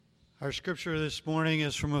Our scripture this morning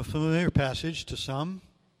is from a familiar passage to some,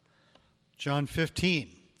 John 15,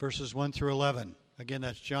 verses 1 through 11. Again,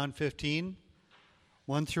 that's John 15,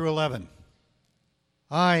 1 through 11.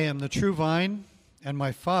 I am the true vine, and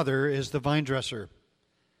my Father is the vine dresser.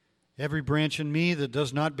 Every branch in me that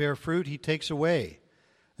does not bear fruit, he takes away,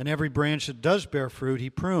 and every branch that does bear fruit, he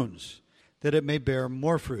prunes, that it may bear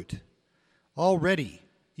more fruit. Already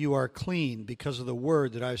you are clean because of the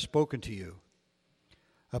word that I have spoken to you.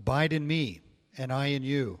 Abide in me, and I in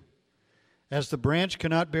you. As the branch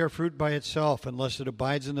cannot bear fruit by itself unless it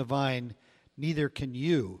abides in the vine, neither can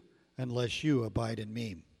you unless you abide in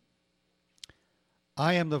me.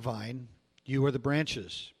 I am the vine, you are the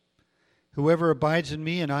branches. Whoever abides in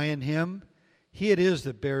me and I in him, he it is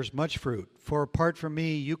that bears much fruit, for apart from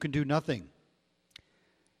me you can do nothing.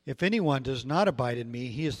 If anyone does not abide in me,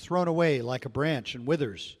 he is thrown away like a branch and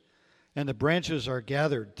withers, and the branches are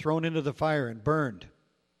gathered, thrown into the fire, and burned.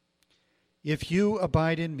 If you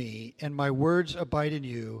abide in me, and my words abide in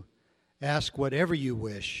you, ask whatever you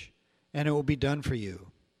wish, and it will be done for you.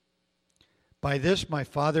 By this my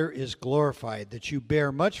Father is glorified, that you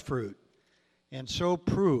bear much fruit, and so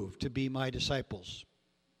prove to be my disciples.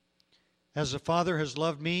 As the Father has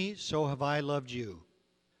loved me, so have I loved you.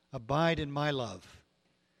 Abide in my love.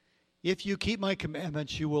 If you keep my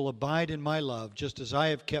commandments, you will abide in my love, just as I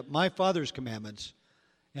have kept my Father's commandments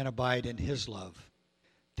and abide in his love.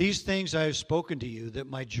 These things I have spoken to you, that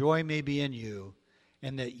my joy may be in you,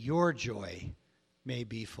 and that your joy may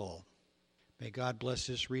be full. May God bless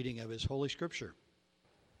this reading of his Holy Scripture.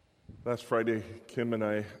 Last Friday, Kim and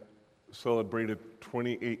I celebrated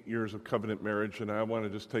 28 years of covenant marriage, and I want to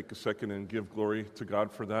just take a second and give glory to God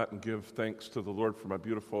for that and give thanks to the Lord for my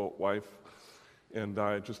beautiful wife. And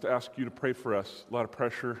I just ask you to pray for us. A lot of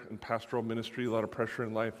pressure in pastoral ministry, a lot of pressure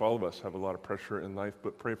in life. All of us have a lot of pressure in life,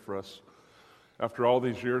 but pray for us. After all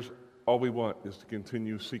these years, all we want is to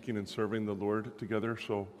continue seeking and serving the Lord together,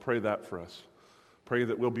 so pray that for us. Pray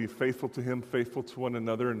that we'll be faithful to him, faithful to one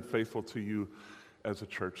another, and faithful to you as a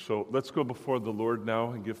church. So let's go before the Lord now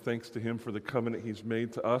and give thanks to him for the covenant he's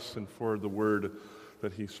made to us and for the word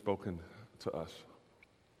that he's spoken to us.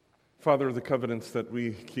 Father, the covenants that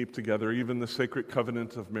we keep together, even the sacred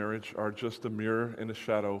covenant of marriage, are just a mirror and a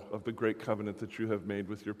shadow of the great covenant that you have made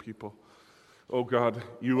with your people. Oh God,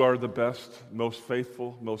 you are the best, most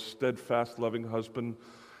faithful, most steadfast, loving husband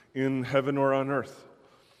in heaven or on earth.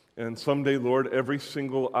 And someday, Lord, every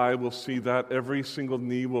single eye will see that, every single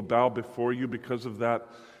knee will bow before you because of that,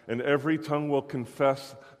 and every tongue will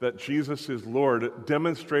confess that Jesus is Lord,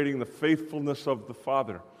 demonstrating the faithfulness of the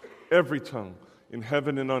Father. Every tongue in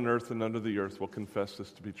heaven and on earth and under the earth will confess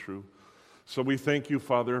this to be true. So we thank you,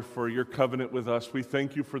 Father, for your covenant with us. We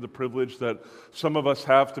thank you for the privilege that some of us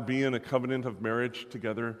have to be in a covenant of marriage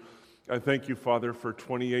together. I thank you, Father, for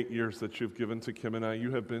 28 years that you've given to Kim and I.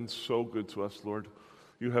 You have been so good to us, Lord.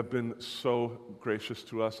 You have been so gracious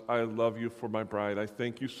to us. I love you for my bride. I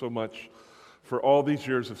thank you so much for all these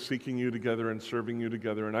years of seeking you together and serving you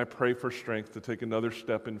together. And I pray for strength to take another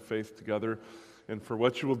step in faith together. And for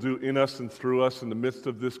what you will do in us and through us in the midst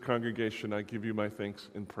of this congregation, I give you my thanks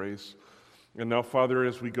and praise. And now, Father,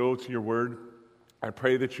 as we go to your word, I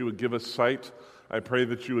pray that you would give us sight. I pray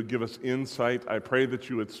that you would give us insight. I pray that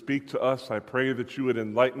you would speak to us. I pray that you would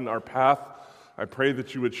enlighten our path. I pray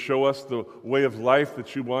that you would show us the way of life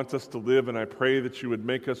that you want us to live. And I pray that you would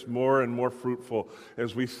make us more and more fruitful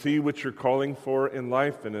as we see what you're calling for in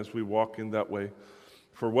life and as we walk in that way.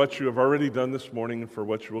 For what you have already done this morning and for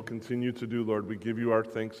what you will continue to do, Lord, we give you our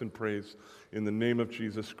thanks and praise in the name of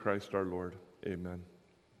Jesus Christ our Lord. Amen.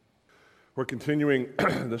 We're continuing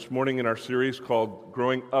this morning in our series called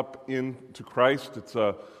Growing Up into Christ. It's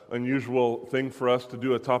an unusual thing for us to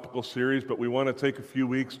do a topical series, but we want to take a few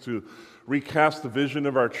weeks to recast the vision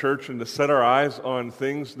of our church and to set our eyes on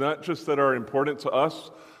things not just that are important to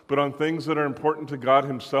us, but on things that are important to God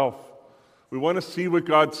himself. We want to see what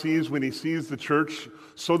God sees when he sees the church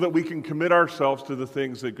so that we can commit ourselves to the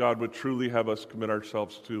things that God would truly have us commit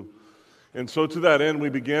ourselves to. And so to that end, we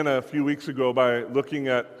began a few weeks ago by looking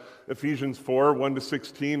at Ephesians 4,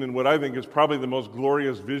 1-16, and what I think is probably the most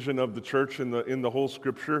glorious vision of the church in the whole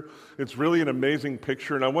Scripture. It's really an amazing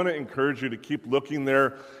picture, and I want to encourage you to keep looking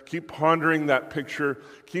there, keep pondering that picture,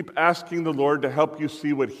 keep asking the Lord to help you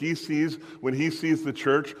see what he sees when he sees the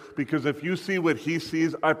church, because if you see what he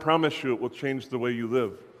sees, I promise you it will change the way you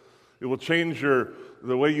live. It will change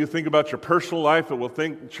the way you think about your personal life. It will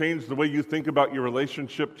change the way you think about your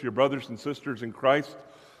relationship to your brothers and sisters in Christ.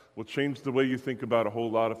 Will change the way you think about a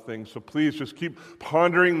whole lot of things. So please just keep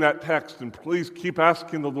pondering that text, and please keep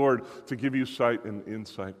asking the Lord to give you sight and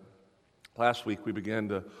insight. Last week we began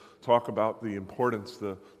to talk about the importance,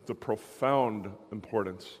 the profound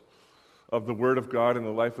importance of the Word of God in the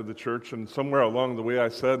life of the church. And somewhere along the way I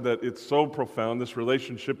said that it's so profound, this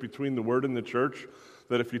relationship between the Word and the church,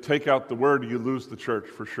 that if you take out the Word, you lose the church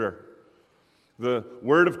for sure. The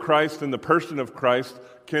Word of Christ and the person of Christ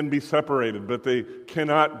can be separated, but they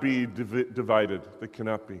cannot be divided. They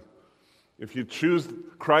cannot be. If you choose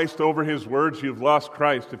Christ over His words, you've lost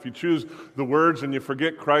Christ. If you choose the words and you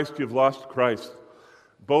forget Christ, you've lost Christ.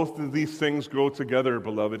 Both of these things go together,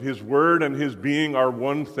 beloved. His word and His being are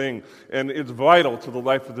one thing, and it's vital to the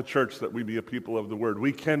life of the church that we be a people of the Word.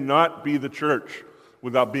 We cannot be the church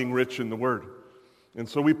without being rich in the Word. And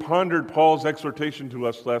so we pondered Paul's exhortation to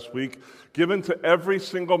us last week, given to every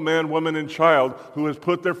single man, woman, and child who has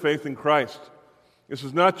put their faith in Christ. This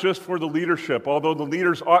is not just for the leadership, although the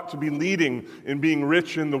leaders ought to be leading in being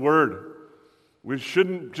rich in the Word. We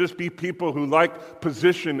shouldn't just be people who like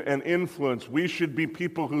position and influence. We should be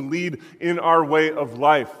people who lead in our way of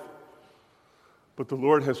life. But the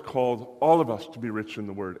Lord has called all of us to be rich in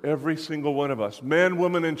the Word. Every single one of us, man,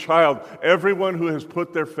 woman, and child, everyone who has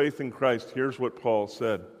put their faith in Christ. Here's what Paul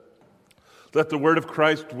said. Let the word of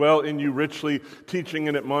Christ dwell in you richly, teaching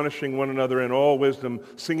and admonishing one another in all wisdom,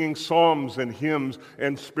 singing psalms and hymns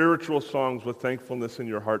and spiritual songs with thankfulness in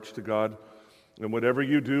your hearts to God. And whatever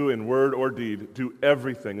you do in word or deed, do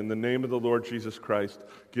everything in the name of the Lord Jesus Christ,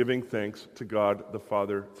 giving thanks to God the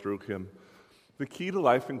Father through Him. The key to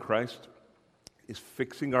life in Christ is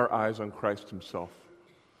fixing our eyes on Christ Himself.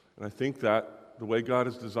 And I think that the way God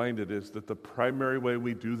has designed it is that the primary way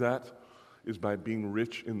we do that is by being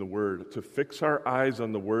rich in the Word. To fix our eyes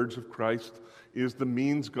on the words of Christ is the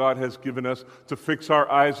means God has given us to fix our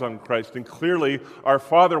eyes on Christ. And clearly, our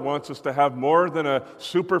Father wants us to have more than a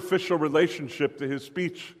superficial relationship to His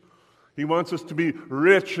speech. He wants us to be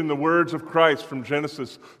rich in the words of Christ from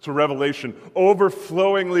Genesis to Revelation,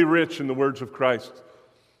 overflowingly rich in the words of Christ.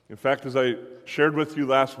 In fact, as I shared with you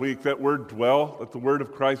last week, that word dwell, let the word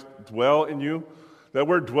of Christ dwell in you. That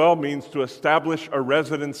word dwell means to establish a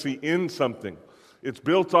residency in something. It's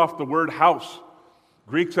built off the word house.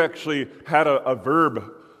 Greeks actually had a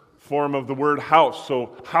verb form of the word house,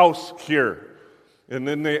 so house here. And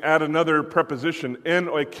then they add another preposition, en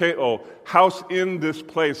oikeo, house in this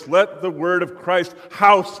place. Let the word of Christ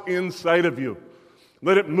house inside of you.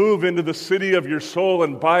 Let it move into the city of your soul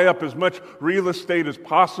and buy up as much real estate as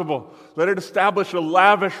possible. Let it establish a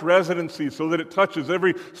lavish residency so that it touches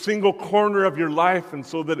every single corner of your life and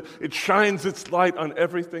so that it shines its light on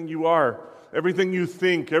everything you are, everything you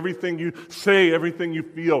think, everything you say, everything you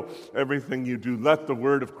feel, everything you do. Let the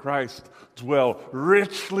word of Christ dwell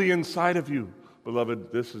richly inside of you.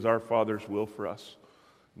 Beloved, this is our Father's will for us.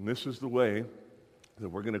 And this is the way that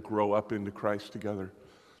we're going to grow up into Christ together.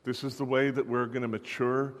 This is the way that we're going to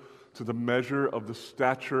mature to the measure of the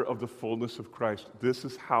stature of the fullness of Christ. This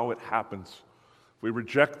is how it happens. If we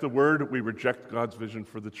reject the Word, we reject God's vision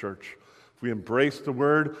for the church. If we embrace the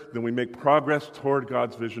Word, then we make progress toward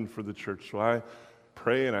God's vision for the church. So I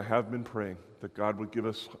pray, and I have been praying, that God would give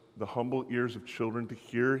us the humble ears of children to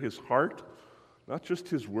hear His heart, not just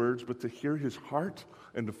His words, but to hear His heart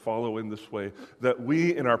and to follow in this way. That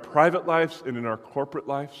we, in our private lives and in our corporate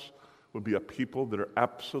lives, would be a people that are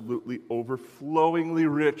absolutely overflowingly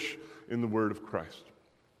rich in the Word of Christ.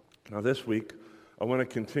 Now this week, I want to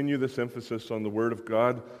continue this emphasis on the Word of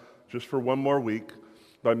God just for one more week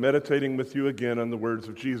by meditating with you again on the words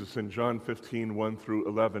of Jesus in John 15, 1 through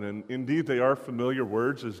 11. And indeed, they are familiar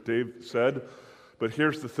words, as Dave said, but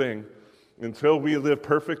here's the thing. Until we live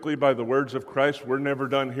perfectly by the words of Christ, we're never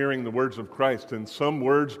done hearing the words of Christ. And some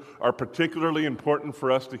words are particularly important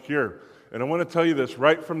for us to hear. And I want to tell you this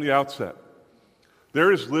right from the outset.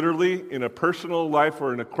 There is literally, in a personal life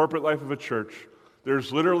or in a corporate life of a church,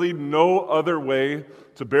 there's literally no other way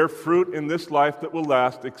to bear fruit in this life that will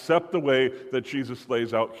last except the way that Jesus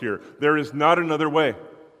lays out here. There is not another way.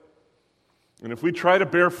 And if we try to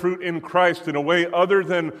bear fruit in Christ in a way other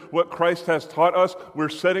than what Christ has taught us, we're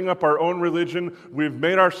setting up our own religion. We've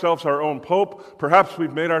made ourselves our own pope. Perhaps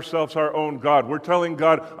we've made ourselves our own God. We're telling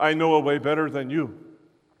God, I know a way better than you.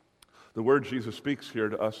 The word Jesus speaks here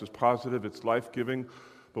to us is positive, it's life-giving,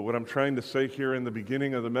 but what I'm trying to say here in the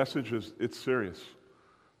beginning of the message is it's serious.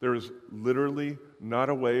 There is literally not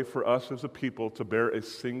a way for us as a people to bear a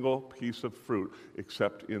single piece of fruit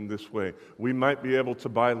except in this way. We might be able to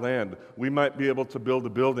buy land, we might be able to build a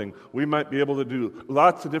building, we might be able to do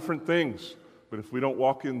lots of different things, but if we don't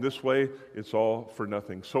walk in this way, it's all for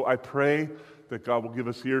nothing. So I pray that God will give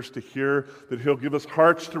us ears to hear, that He'll give us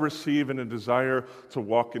hearts to receive and a desire to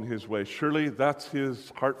walk in His way. Surely that's His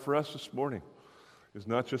heart for us this morning. is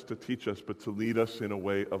not just to teach us, but to lead us in a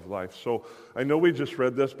way of life. So I know we just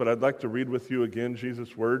read this, but I'd like to read with you again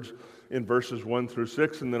Jesus' words in verses 1 through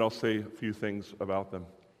 6, and then I'll say a few things about them.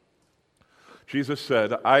 Jesus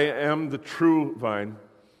said, "I am the true vine,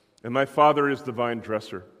 and my Father is the vine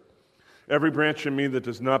dresser. Every branch in me that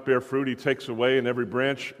does not bear fruit, he takes away, and every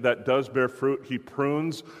branch that does bear fruit, he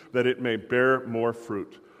prunes, that it may bear more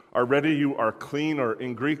fruit. Already you are clean," or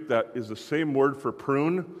in Greek, that is the same word for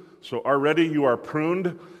prune. So already you are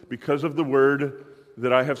pruned because of the word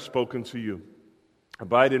that I have spoken to you.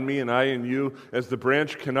 Abide in me, and I in you. As the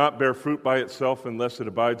branch cannot bear fruit by itself unless it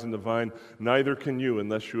abides in the vine, neither can you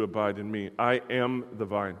unless you abide in me. I am the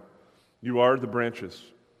vine. You are the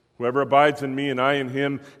branches. Whoever abides in me and I in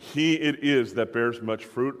him, he it is that bears much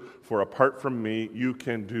fruit. For apart from me, you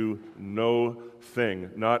can do no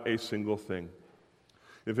thing, not a single thing.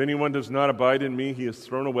 If anyone does not abide in me, he is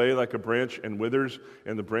thrown away like a branch and withers,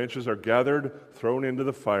 and the branches are gathered, thrown into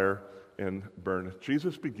the fire, and burned.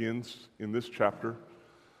 Jesus begins in this chapter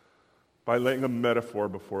by laying a metaphor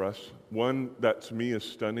before us, one that to me is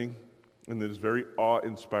stunning and that is very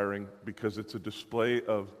awe-inspiring because it's a display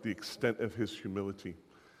of the extent of his humility.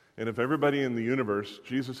 And of everybody in the universe,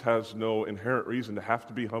 Jesus has no inherent reason to have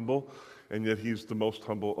to be humble, and yet he's the most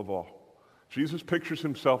humble of all. Jesus pictures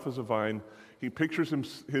himself as a vine. He pictures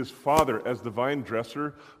his Father as the vine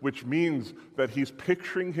dresser, which means that he's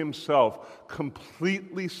picturing himself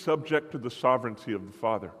completely subject to the sovereignty of the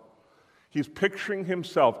Father. He's picturing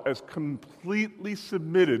himself as completely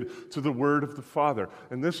submitted to the word of the Father.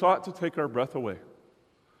 And this ought to take our breath away.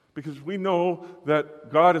 Because we know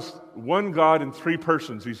that God is one God in three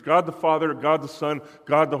persons. He's God the Father, God the Son,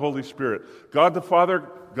 God the Holy Spirit. God the Father,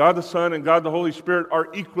 God the Son, and God the Holy Spirit are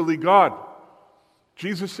equally God.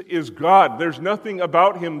 Jesus is God. There's nothing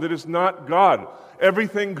about him that is not God.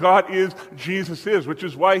 Everything God is, Jesus is, which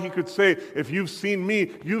is why he could say, if you've seen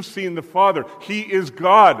me, you've seen the Father. He is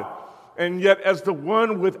God. And yet, as the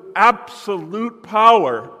one with absolute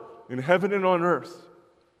power in heaven and on earth,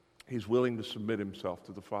 he's willing to submit himself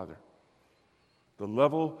to the Father. The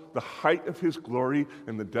level, the height of his glory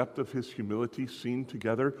and the depth of his humility seen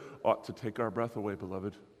together ought to take our breath away,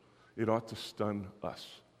 beloved. It ought to stun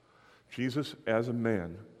us. Jesus, as a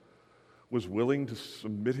man, was willing to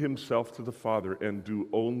submit himself to the Father and do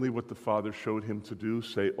only what the Father showed him to do,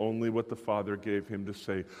 say only what the Father gave him to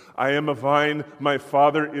say. I am a vine, my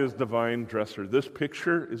Father is the vine dresser. This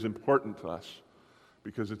picture is important to us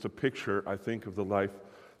because it's a picture, I think, of the life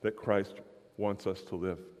that Christ wants us to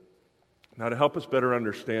live. Now, to help us better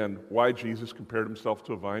understand why Jesus compared himself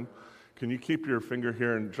to a vine, can you keep your finger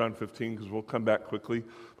here in John 15, because we'll come back quickly.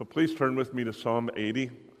 But please turn with me to Psalm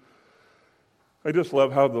 80. I just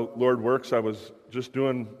love how the Lord works. I was just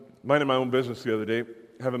minding my own business the other day,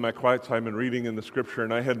 having my quiet time and reading in the Scripture,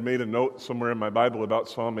 and I had made a note somewhere in my Bible about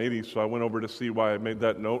Psalm 80, so I went over to see why I made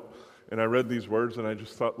that note, and I read these words, and I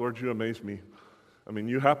just thought, Lord, you amaze me. I mean,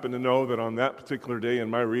 you happen to know that on that particular day in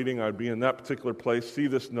my reading, I'd be in that particular place, see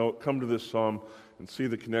this note, come to this psalm, and see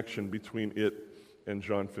the connection between it and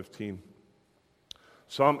John 15.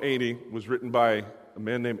 Psalm 80 was written by a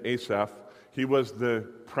man named Asaph. He was the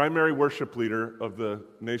primary worship leader of the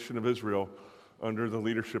nation of Israel under the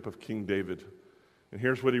leadership of King David. And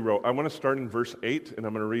here's what he wrote. I want to start in verse 8, and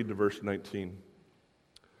I'm going to read to verse 19.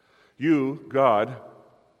 You, God,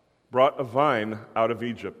 brought a vine out of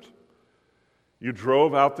Egypt. You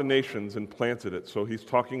drove out the nations and planted it. So he's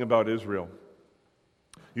talking about Israel.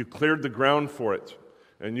 You cleared the ground for it,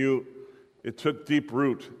 and it took deep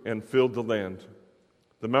root and filled the land.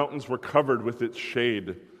 The mountains were covered with its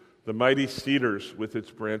shade, the mighty cedars with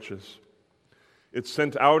its branches. It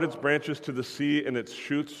sent out its branches to the sea and its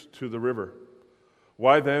shoots to the river.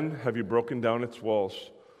 Why then have you broken down its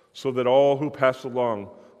walls, so that all who pass along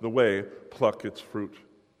the way pluck its fruit?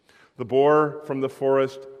 The boar from the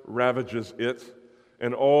forest ravages it,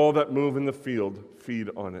 and all that move in the field feed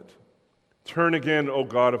on it. Turn again, O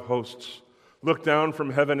God of hosts. Look down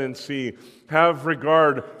from heaven and see. Have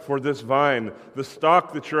regard for this vine, the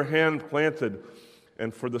stock that your hand planted,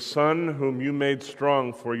 and for the son whom you made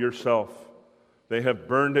strong for yourself. They have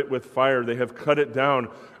burned it with fire. They have cut it down.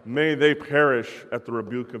 May they perish at the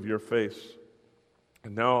rebuke of your face.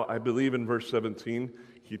 And now I believe in verse 17,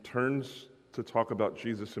 he turns to talk about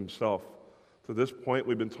Jesus himself. To this point,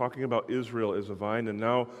 we've been talking about Israel as a vine, and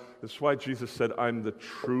now this is why Jesus said, I'm the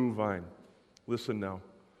true vine. Listen now.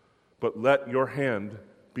 But let your hand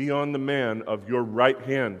be on the man of your right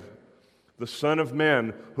hand, the Son of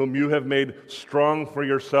Man, whom you have made strong for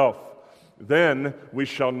yourself. Then we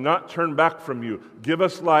shall not turn back from you. Give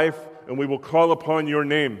us life, and we will call upon your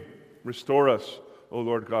name. Restore us, O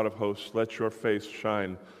Lord God of hosts. Let your face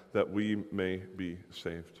shine, that we may be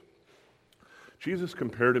saved. Jesus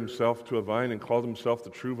compared himself to a vine and called himself the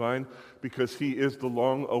true vine because he is the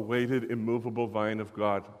long-awaited, immovable vine of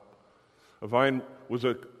God. A vine was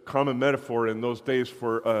a common metaphor in those days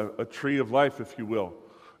for a tree of life, if you will,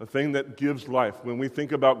 a thing that gives life. When we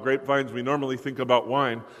think about grapevines, we normally think about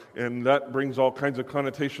wine, and that brings all kinds of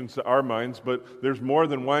connotations to our minds, but there's more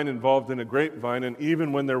than wine involved in a grapevine, and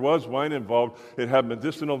even when there was wine involved, it had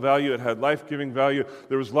medicinal value, it had life-giving value.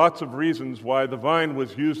 There was lots of reasons why the vine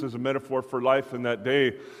was used as a metaphor for life in that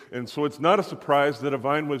day, and so it's not a surprise that a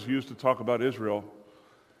vine was used to talk about Israel,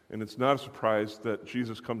 and it's not a surprise that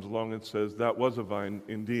Jesus comes along and says that was a vine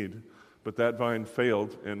indeed. But that vine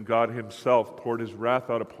failed, and God himself poured his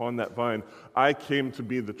wrath out upon that vine. I came to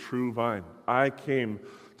be the true vine. I came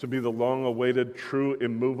to be the long-awaited, true,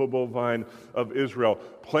 immovable vine of Israel,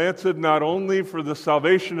 planted not only for the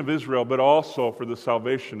salvation of Israel, but also for the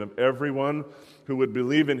salvation of everyone who would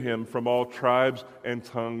believe in him from all tribes and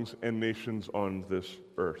tongues and nations on this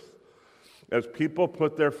earth. As people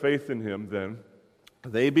put their faith in him, then,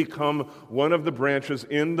 they become one of the branches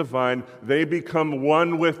in the vine. They become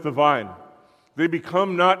one with the vine. They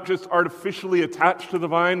become not just artificially attached to the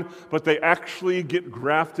vine, but they actually get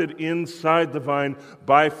grafted inside the vine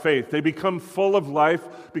by faith. They become full of life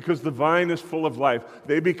because the vine is full of life.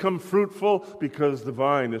 They become fruitful because the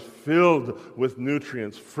vine is filled with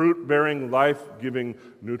nutrients, fruit-bearing, life-giving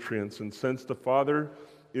nutrients. And since the Father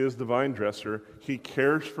is the vine dresser, he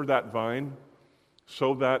cares for that vine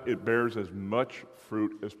so that it bears as much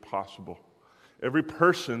fruit as possible. Every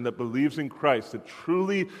person that believes in Christ, that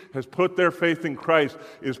truly has put their faith in Christ,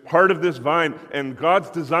 is part of this vine, and God's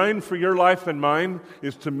design for your life and mine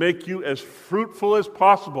is to make you as fruitful as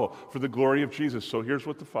possible for the glory of Jesus. So here's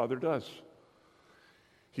what the Father does.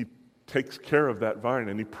 He takes care of that vine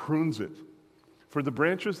and he prunes it. For the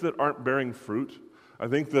branches that aren't bearing fruit, I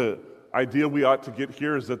think the idea we ought to get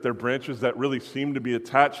here is that they're branches that really seem to be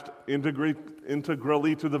attached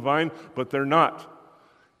integrally to the vine, but they're not.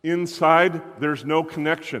 Inside, there's no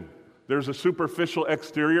connection. There's a superficial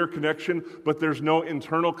exterior connection, but there's no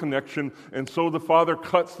internal connection, and so the Father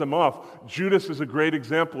cuts them off. Judas is a great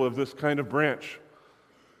example of this kind of branch.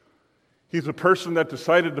 He's a person that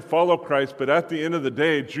decided to follow Christ, but at the end of the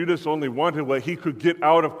day, Judas only wanted what he could get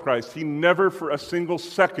out of Christ. He never for a single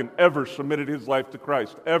second ever submitted his life to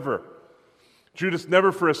Christ, ever. Judas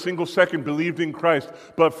never for a single second believed in Christ,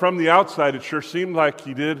 but from the outside it sure seemed like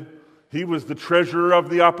he did. He was the treasurer of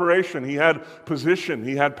the operation. He had position.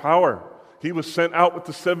 He had power. He was sent out with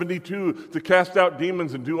the 72 to cast out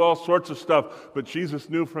demons and do all sorts of stuff. But Jesus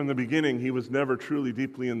knew from the beginning he was never truly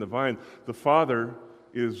deeply in the vine. The Father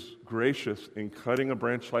is gracious in cutting a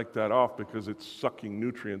branch like that off because it's sucking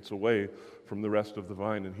nutrients away from the rest of the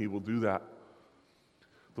vine, and he will do that.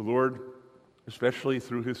 The Lord, especially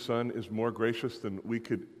through his Son, is more gracious than we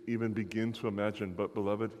could even begin to imagine. But,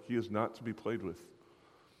 beloved, he is not to be played with.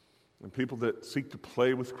 And people that seek to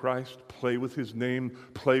play with Christ, play with his name,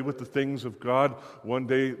 play with the things of God, one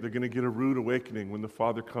day they're going to get a rude awakening when the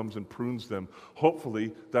Father comes and prunes them.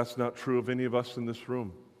 Hopefully, that's not true of any of us in this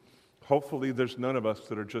room. Hopefully, there's none of us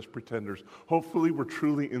that are just pretenders. Hopefully, we're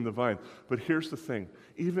truly in the vine. But here's the thing.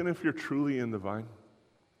 Even if you're truly in the vine,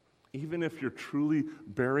 even if you're truly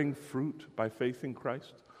bearing fruit by faith in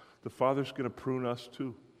Christ, the Father's going to prune us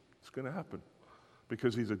too. It's going to happen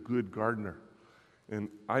because he's a good gardener. And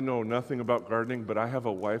I know nothing about gardening, but I have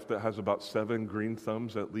a wife that has about 7 green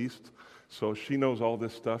thumbs at least. So she knows all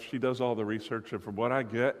this stuff. She does all the research. And from what I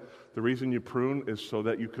get, the reason you prune is so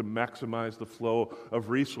that you can maximize the flow of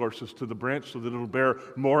resources to the branch so that it'll bear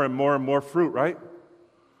more and more and more fruit, right?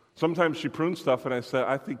 Sometimes she prunes stuff and I say,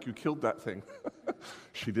 I think you killed that thing.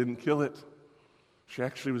 She didn't kill it. She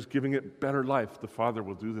actually was giving it better life. The Father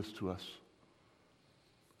will do this to us.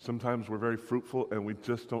 Sometimes we're very fruitful and we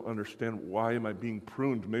just don't understand, why am I being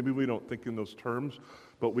pruned? Maybe we don't think in those terms,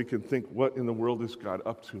 but we can think, what in the world is God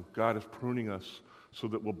up to? God is pruning us so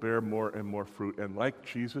that we'll bear more and more fruit. And like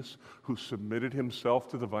Jesus, who submitted himself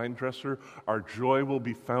to the vine dresser, our joy will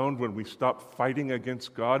be found when we stop fighting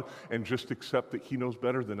against God and just accept that he knows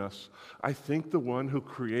better than us. I think the one who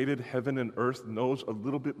created heaven and earth knows a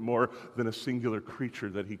little bit more than a singular creature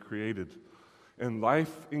that he created. And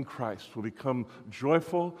life in Christ will become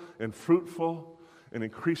joyful and fruitful and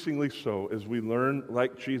increasingly so as we learn,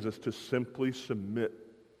 like Jesus, to simply submit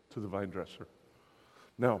to the vine dresser.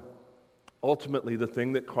 Now, ultimately, the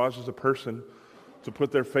thing that causes a person to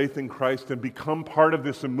put their faith in Christ and become part of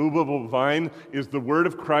this immovable vine is the word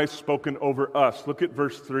of Christ spoken over us. Look at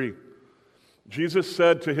verse 3. Jesus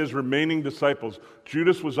said to his remaining disciples,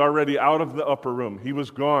 Judas was already out of the upper room. He was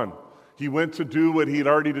gone. He went to do what he had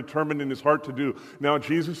already determined in his heart to do. Now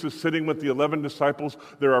Jesus is sitting with the 11 disciples.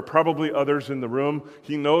 There are probably others in the room.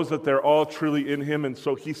 He knows that they're all truly in him, and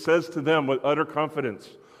so he says to them with utter confidence,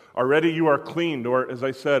 already you are cleaned, or as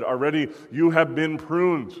I said, already you have been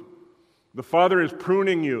pruned. The Father is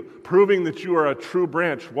pruning you, proving that you are a true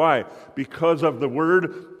branch. Why? Because of the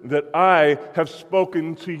word that I have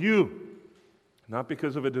spoken to you. Not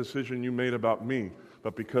because of a decision you made about me,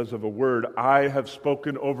 but because of a word I have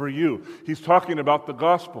spoken over you. He's talking about the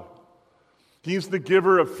gospel. He's the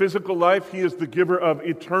giver of physical life. He is the giver of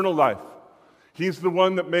eternal life. He's the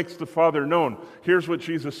one that makes the Father known. Here's what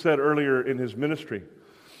Jesus said earlier in his ministry.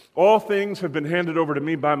 All things have been handed over to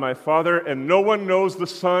me by my Father, and no one knows the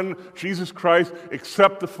Son, Jesus Christ,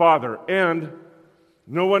 except the Father. And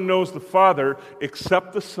no one knows the Father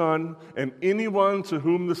except the Son, and anyone to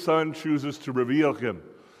whom the Son chooses to reveal him.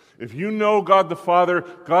 If you know God the Father,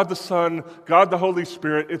 God the Son, God the Holy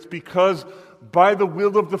Spirit, it's because by the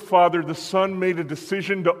will of the Father, the Son made a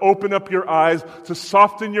decision to open up your eyes, to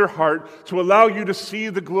soften your heart, to allow you to see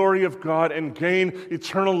the glory of God and gain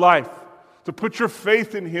eternal life, to put your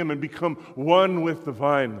faith in him and become one with the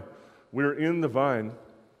vine. We're in the vine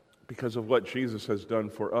because of what Jesus has done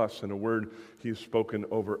for us and a word he has spoken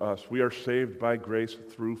over us. We are saved by grace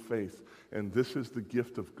through faith, and this is the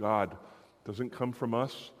gift of God. It doesn't come from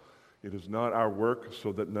us. It is not our work,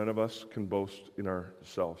 so that none of us can boast in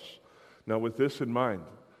ourselves. Now, with this in mind,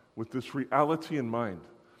 with this reality in mind,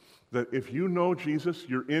 that if you know Jesus,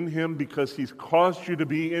 you're in him because he's caused you to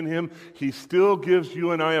be in him, he still gives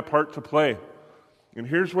you and I a part to play. And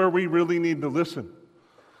here's where we really need to listen.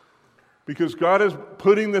 Because God is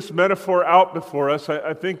putting this metaphor out before us.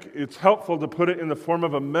 I think it's helpful to put it in the form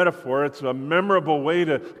of a metaphor. It's a memorable way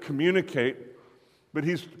to communicate. But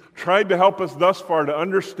he's tried to help us thus far to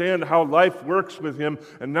understand how life works with him,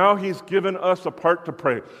 and now he's given us a part to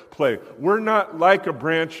play. We're not like a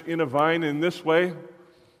branch in a vine in this way.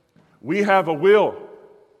 We have a will.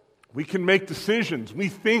 We can make decisions. We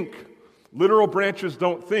think. Literal branches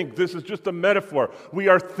don't think. This is just a metaphor. We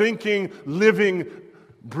are thinking, living,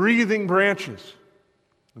 breathing branches.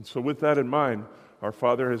 And so with that in mind, our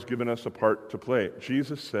Father has given us a part to play.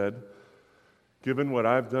 Jesus said, given what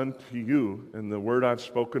I've done to you and the word I've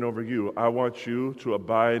spoken over you, I want you to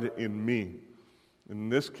abide in me. In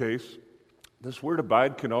this case, this word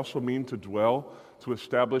abide can also mean to dwell, to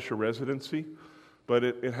establish a residency, but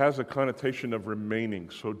it has a connotation of remaining.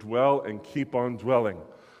 So dwell and keep on dwelling.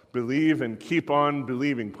 Believe and keep on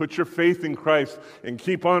believing. Put your faith in Christ and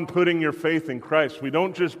keep on putting your faith in Christ. We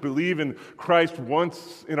don't just believe in Christ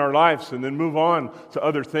once in our lives and then move on to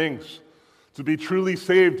other things. To be truly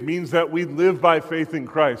saved means that we live by faith in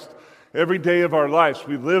Christ. Every day of our lives,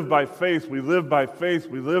 we live by faith, we live by faith,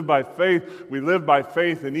 we live by faith, we live by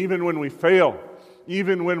faith. And even when we fail,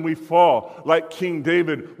 even when we fall, like King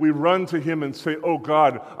David, we run to him and say, oh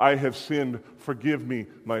God, I have sinned. Forgive me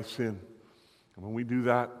my sin. And when we do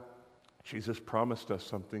that, Jesus promised us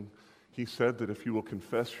something. He said that if you will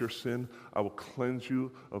confess your sin, I will cleanse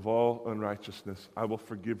you of all unrighteousness. I will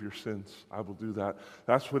forgive your sins. I will do that.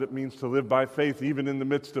 That's what it means to live by faith, even in the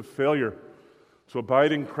midst of failure. To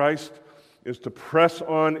abide in Christ is to press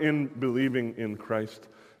on in believing in Christ.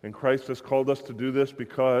 And Christ has called us to do this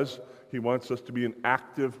because he wants us to be an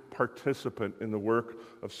active participant in the work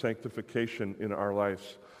of sanctification in our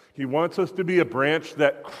lives. He wants us to be a branch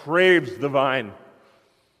that craves the vine.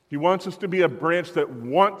 He wants us to be a branch that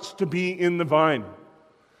wants to be in the vine.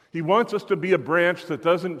 He wants us to be a branch that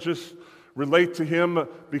doesn't just relate to him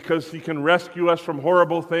because he can rescue us from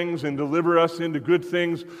horrible things and deliver us into good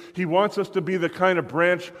things. He wants us to be the kind of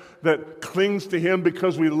branch that clings to him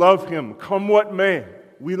because we love him. Come what may,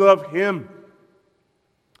 we love him.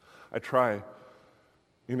 I try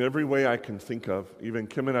in every way I can think of. Even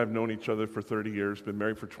Kim and I have known each other for 30 years, been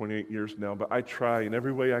married for 28 years now, but I try in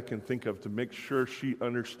every way I can think of to make sure she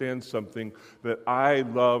understands something, that I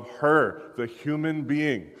love her, the human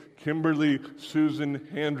being, Kimberly Susan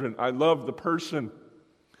Handren. I love the person.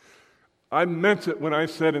 I meant it when I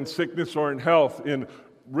said in sickness or in health, in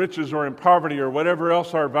riches or in poverty or whatever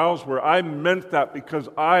else our vows were. I meant that because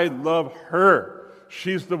I love her.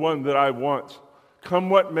 She's the one that I want.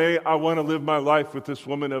 Come what may, I want to live my life with this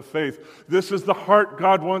woman of faith. This is the heart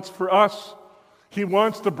God wants for us. He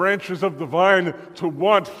wants the branches of the vine to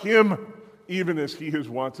want him, even as he has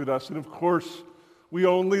wanted us. And of course, we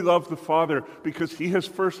only love the Father because he has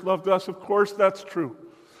first loved us. Of course, that's true.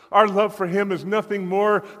 Our love for him is nothing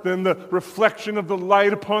more than the reflection of the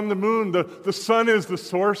light upon the moon. The sun is the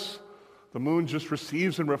source. The moon just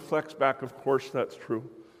receives and reflects back. Of course, that's true.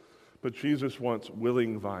 But Jesus wants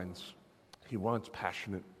willing vines. He wants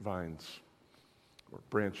passionate vines. or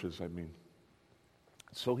branches, I mean.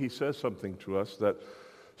 So he says something to us that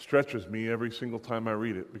stretches me every single time I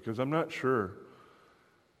read it, because I'm not sure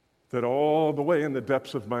that all the way in the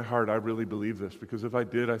depths of my heart I really believe this, because if I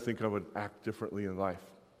did, I think I would act differently in life.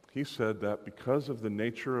 He said that because of the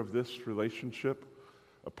nature of this relationship,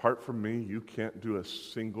 apart from me, you can't do a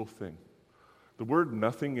single thing. The word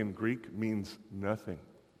nothing in Greek means nothing.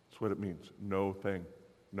 That's what it means. No thing.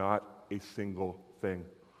 Not a single thing.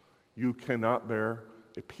 You cannot bear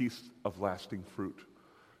a piece of lasting fruit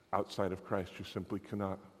outside of Christ. You simply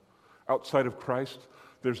cannot. Outside of Christ,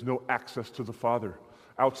 there's no access to the Father.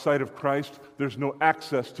 Outside of Christ, there's no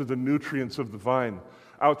access to the nutrients of the vine.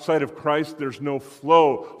 Outside of Christ, there's no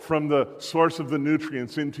flow from the source of the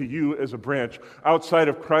nutrients into you as a branch. Outside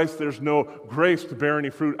of Christ, there's no grace to bear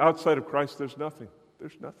any fruit. Outside of Christ, there's nothing.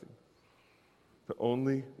 There's nothing. The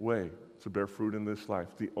only way to bear fruit in this life,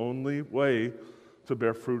 the only way to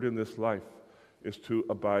bear fruit in this life is to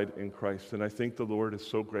abide in Christ. And I think the Lord is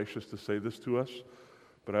so gracious to say this to us,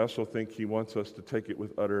 but I also think he wants us to take it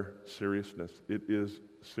with utter seriousness. It is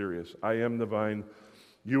serious. I am the vine,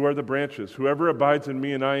 you are the branches. Whoever abides in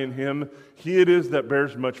me and I in him, he it is that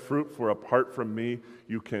bears much fruit, for apart from me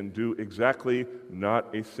you can do exactly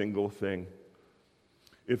not a single thing.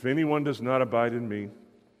 If anyone does not abide in me,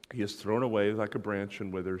 he is thrown away like a branch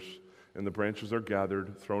and withers, and the branches are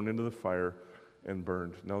gathered, thrown into the fire, and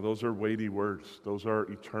burned. Now those are weighty words. Those are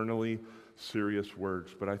eternally serious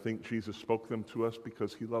words, but I think Jesus spoke them to us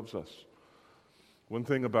because he loves us. One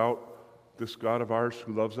thing about this God of ours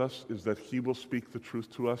who loves us is that he will speak the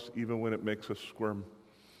truth to us even when it makes us squirm,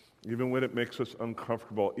 even when it makes us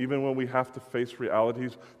uncomfortable, even when we have to face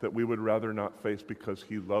realities that we would rather not face, because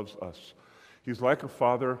he loves us. He's like a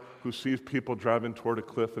father who sees people driving toward a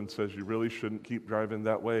cliff and says, you really shouldn't keep driving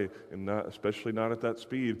that way, and especially not at that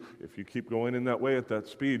speed. If you keep going in that way at that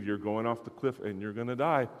speed, you're going off the cliff and you're going to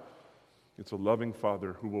die. It's a loving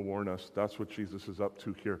father who will warn us. That's what Jesus is up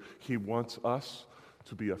to here. He wants us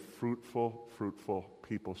to be a fruitful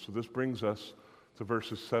people. So this brings us to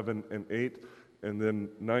verses 7 and 8, and then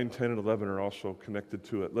 9, 10, and 11 are also connected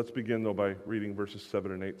to it. Let's begin, though, by reading verses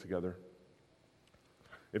 7 and 8 together.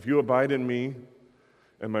 If you abide in me,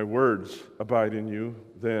 and my words abide in you,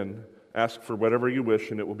 then ask for whatever you wish,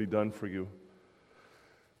 and it will be done for you.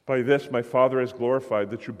 By this my Father is glorified,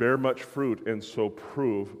 that you bear much fruit, and so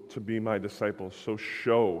prove to be my disciples.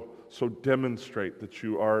 So demonstrate that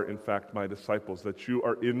you are, in fact, my disciples, that you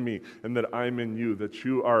are in me, and that I'm in you, that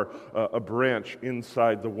you are a branch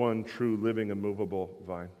inside the one true, living, and movable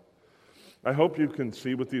vine. I hope you can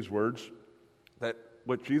see with these words that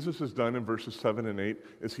what Jesus has done in verses 7 and 8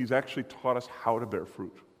 is he's actually taught us how to bear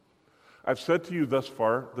fruit. I've said to you thus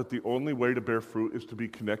far that the only way to bear fruit is to be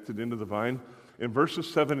connected into the vine. In verses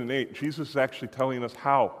 7 and 8, Jesus is actually telling us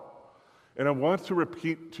how. And I want to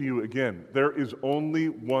repeat to you again, there is only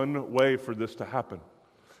one way for this to happen.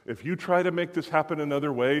 If you try to make this happen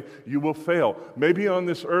another way, you will fail. Maybe on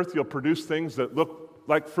this earth you'll produce things that look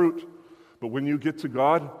like fruit, but when you get to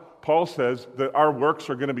God, Paul says that our works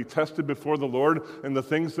are going to be tested before the Lord, and the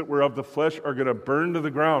things that were of the flesh are going to burn to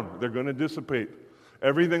the ground. They're going to dissipate.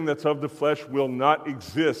 Everything that's of the flesh will not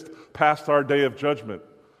exist past our day of judgment,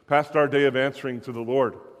 past our day of answering to the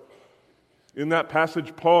Lord. In that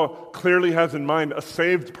passage, Paul clearly has in mind a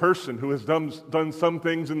saved person who has done some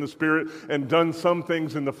things in the Spirit and done some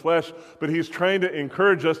things in the flesh, but he's trying to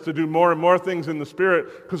encourage us to do more and more things in the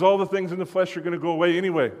Spirit, because all the things in the flesh are going to go away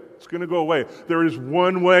anyway. It's going to go away. There is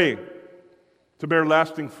one way to bear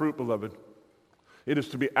lasting fruit, beloved. It is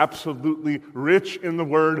to be absolutely rich in the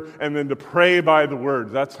Word and then to pray by the Word.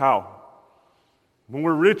 That's how. When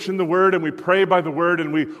we're rich in the Word and we pray by the Word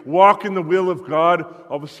and we walk in the will of God,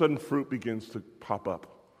 all of a sudden fruit begins to pop up.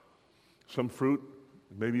 Some fruit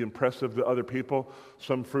may be impressive to other people.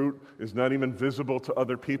 Some fruit is not even visible to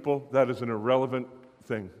other people. That is an irrelevant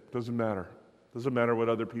thing. Doesn't matter. Doesn't matter what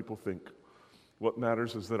other people think. What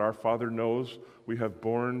matters is that our Father knows we have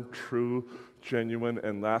borne true, genuine,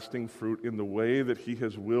 and lasting fruit in the way that He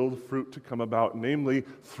has willed fruit to come about, namely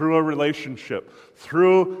through a relationship.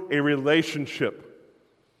 Through a relationship.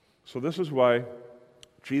 So this is why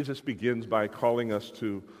Jesus begins by calling us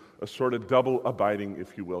to a sort of double abiding,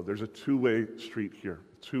 if you will. There's a two-way street here,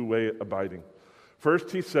 two-way abiding.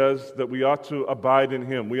 First, he says that we ought to abide in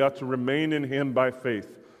Him. We ought to remain in Him by faith.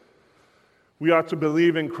 We ought to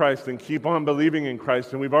believe in Christ and keep on believing in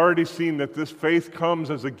Christ. And we've already seen that this faith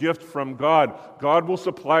comes as a gift from God. God will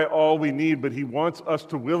supply all we need, but He wants us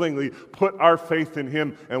to willingly put our faith in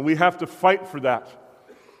Him, and we have to fight for that.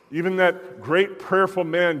 Even that great prayerful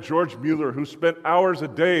man, George Mueller, who spent hours a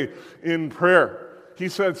day in prayer, He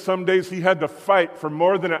said some days he had to fight for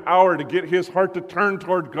more than an hour to get his heart to turn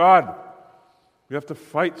toward God. We have to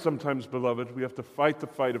fight sometimes, beloved. We have to fight the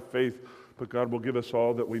fight of faith, but God will give us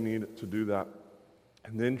all that we need to do that.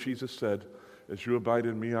 And then Jesus said, as you abide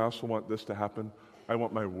in me, I also want this to happen. I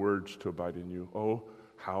want my words to abide in you. Oh,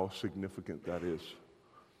 how significant that is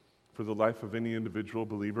for the life of any individual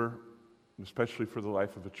believer, and especially for the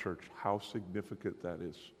life of a church. How significant that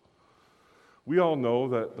is. We all know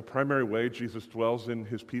that the primary way Jesus dwells in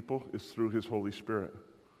his people is through his Holy Spirit.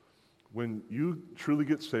 When you truly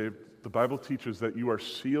get saved, the Bible teaches that you are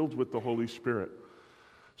sealed with the Holy Spirit.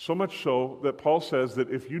 So much so that Paul says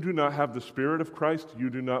that if you do not have the Spirit of Christ,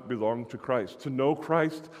 you do not belong to Christ. To know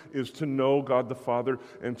Christ is to know God the Father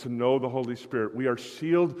and to know the Holy Spirit. We are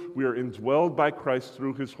sealed, we are indwelled by Christ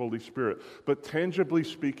through his Holy Spirit. But tangibly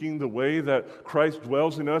speaking, the way that Christ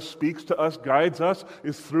dwells in us, speaks to us, guides us,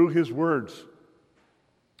 is through his words.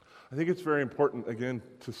 I think it's very important, again,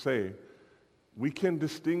 to say we can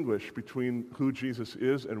distinguish between who Jesus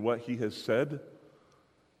is and what he has said.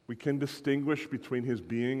 We can distinguish between his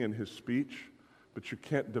being and his speech, but you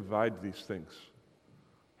can't divide these things.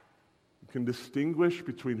 You can distinguish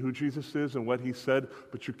between who Jesus is and what he said,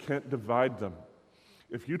 but you can't divide them.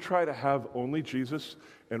 If you try to have only Jesus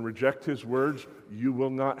and reject his words, you will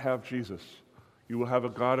not have Jesus. You will have a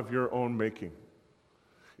God of your own making.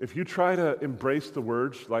 If you try to embrace the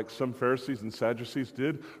words like some Pharisees and Sadducees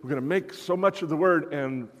did, we're going to make so much of the word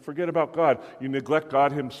and forget about God. You neglect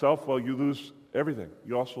God himself, well, you lose everything.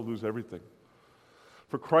 You also lose everything.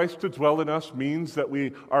 For Christ to dwell in us means that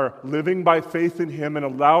we are living by faith in him and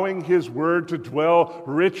allowing his word to dwell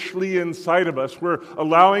richly inside of us. We're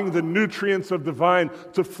allowing the nutrients of the vine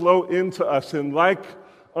to flow into us. And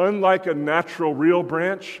unlike a natural real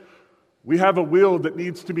branch, we have a will that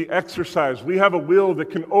needs to be exercised. We have a will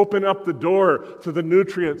that can open up the door to the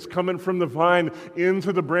nutrients coming from the vine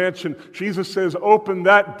into the branch. And Jesus says, open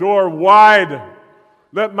that door wide.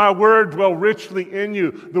 Let my word dwell richly in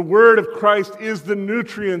you. The word of Christ is the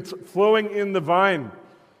nutrients flowing in the vine.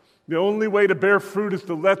 The only way to bear fruit is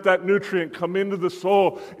to let that nutrient come into the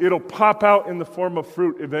soul. It'll pop out in the form of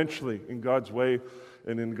fruit eventually in God's way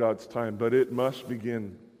and in God's time. But it must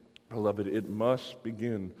begin, beloved, it must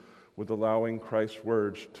begin with allowing Christ's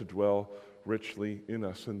words to dwell richly in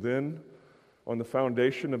us. And then, on the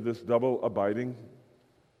foundation of this double abiding,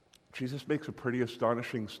 Jesus makes a pretty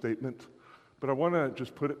astonishing statement. But I want to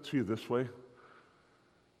just put it to you this way,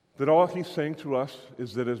 that all he's saying to us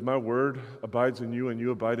is that as my word abides in you and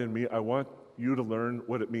you abide in me, I want you to learn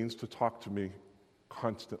what it means to talk to me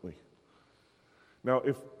constantly. Now,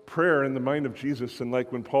 if prayer in the mind of Jesus, and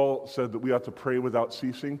like when Paul said that we ought to pray without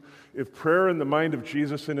ceasing, if prayer in the mind of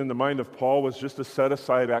Jesus and in the mind of Paul was just a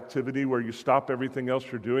set-aside activity where you stop everything else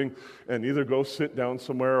you're doing and either go sit down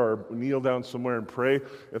somewhere or kneel down somewhere and pray,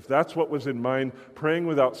 if that's what was in mind, praying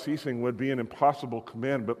without ceasing would be an impossible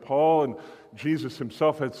command. But Paul and Jesus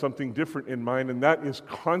himself had something different in mind, and that is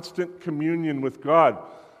constant communion with God.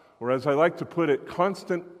 Or as I like to put it,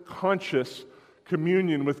 constant conscious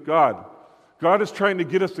communion with God. God is trying to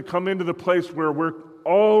get us to come into the place where we're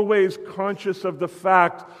always conscious of the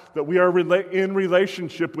fact that we are in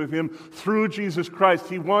relationship with him through Jesus Christ.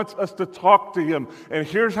 He wants us to talk to him. And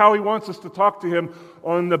here's how he wants us to talk to him: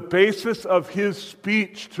 on the basis of his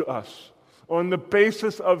speech to us, on the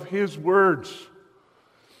basis of his words.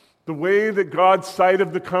 The way that God's side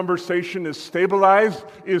of the conversation is stabilized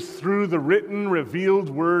is through the written,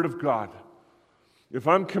 revealed word of God. If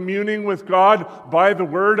I'm communing with God by the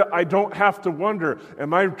Word, I don't have to wonder,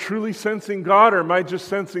 am I truly sensing God or am I just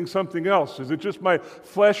sensing something else? Is it just my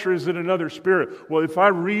flesh or is it another spirit? Well, if I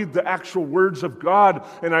read the actual words of God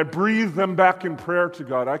and I breathe them back in prayer to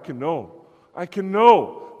God, I can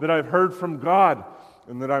know that I've heard from God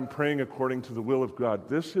and that I'm praying according to the will of God.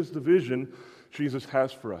 This is the vision Jesus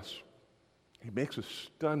has for us. He makes a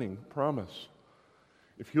stunning promise.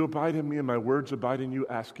 If you abide in me and my words abide in you,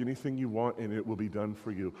 ask anything you want and it will be done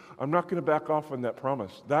for you. I'm not going to back off on that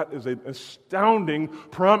promise. That is an astounding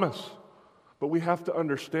promise. But we have to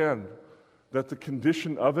understand that the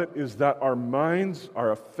condition of it is that our minds,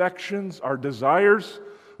 our affections, our desires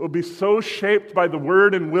will be so shaped by the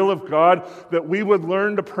word and will of God that we would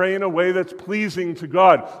learn to pray in a way that's pleasing to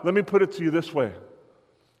God. Let me put it to you this way.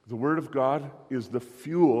 The word of God is the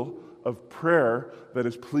fuel of prayer that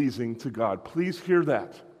is pleasing to God. Please hear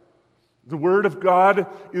that. The Word of God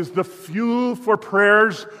is the fuel for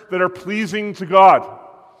prayers that are pleasing to God.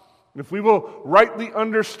 And if we will rightly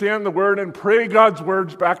understand the Word and pray God's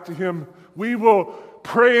words back to Him, we will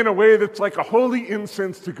pray in a way that's like a holy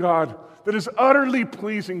incense to God, that is utterly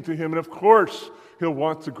pleasing to Him. And of course, He'll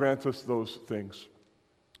want to grant us those things.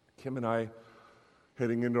 Kim and I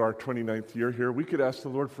heading into our 29th year here. We could ask the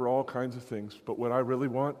Lord for all kinds of things, but what I really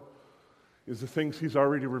want is the things He's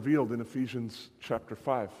already revealed in Ephesians chapter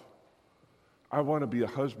 5. I want to be a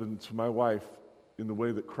husband to my wife in the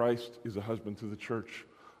way that Christ is a husband to the church.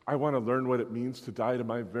 I want to learn what it means to die to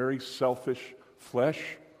my very selfish flesh,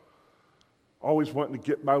 always wanting to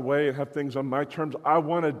get my way and have things on my terms. I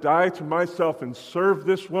want to die to myself and serve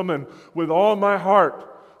this woman with all my heart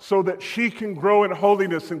so that she can grow in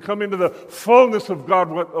holiness and come into the fullness of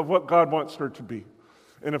God, of what God wants her to be.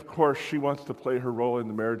 And of course, she wants to play her role in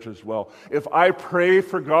the marriage as well. If I pray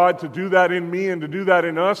for God to do that in me and to do that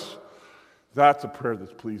in us, that's a prayer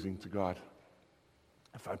that's pleasing to God.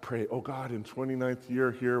 If I pray, oh God, in 29th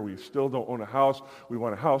year here, we still don't own a house. We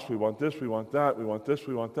want a house. We want this. We want that. We want this.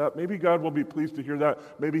 We want that. Maybe God will be pleased to hear that.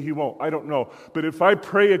 Maybe He won't. I don't know. But if I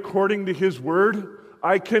pray according to His word,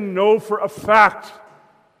 I can know for a fact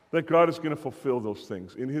that God is going to fulfill those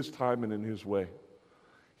things in His time and in His way.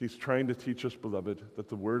 He's trying to teach us, beloved, that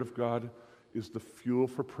the word of God is the fuel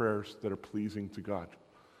for prayers that are pleasing to God.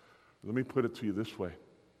 Let me put it to you this way.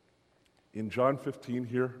 In John 15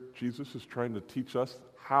 here, Jesus is trying to teach us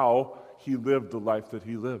how He lived the life that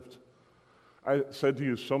He lived. I said to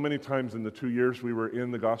you so many times in the 2 years we were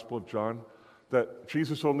in the Gospel of John that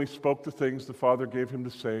Jesus only spoke the things the Father gave Him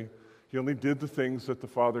to say. He only did the things that the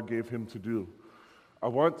Father gave Him to do. I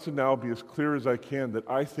want to now be as clear as I can that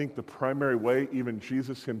I think the primary way even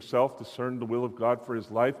Jesus Himself discerned the will of God for His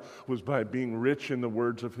life was by being rich in the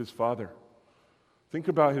words of His Father. Think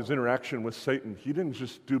about His interaction with Satan. He didn't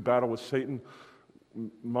just do battle with Satan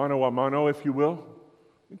mano a mano, if you will.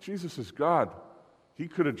 Jesus is God. He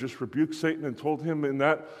could have just rebuked Satan and told him in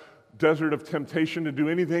that desert of temptation to do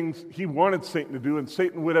anything he wanted Satan to do, and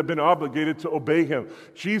Satan would have been obligated to obey him.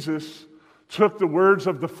 Jesus took the words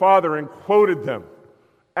of the Father and quoted them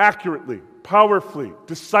accurately, powerfully,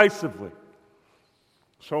 decisively.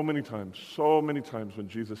 So many times when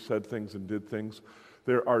Jesus said things and did things,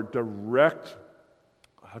 there are direct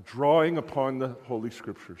drawing upon the Holy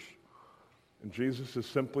Scriptures. And Jesus is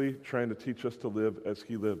simply trying to teach us to live as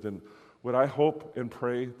He lived. And what I hope and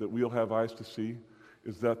pray that we'll have eyes to see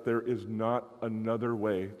is that there is not another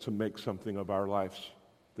way to make something of our lives.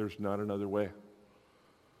 There's not another way.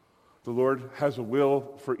 The Lord has a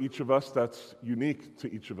will for each of us that's unique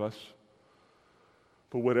to each of us.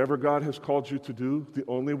 But whatever God has called you to do, the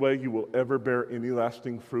only way you will ever bear any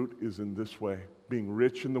lasting fruit is in this way, being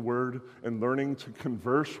rich in the Word and learning to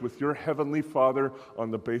converse with your Heavenly Father on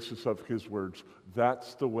the basis of His words.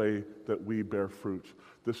 That's the way that we bear fruit.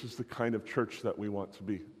 This is the kind of church that we want to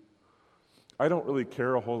be. I don't really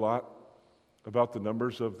care a whole lot about the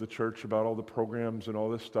numbers of the church, about all the programs and all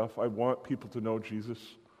this stuff. I want people to know Jesus.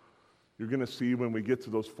 You're going to see when we get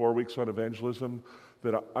to those 4 weeks on evangelism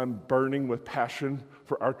that I'm burning with passion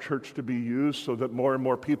for our church to be used so that more and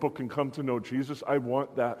more people can come to know Jesus. I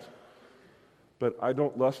want that. But I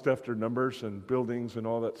don't lust after numbers and buildings and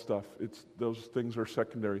all that stuff. Those things are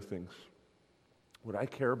secondary things. What I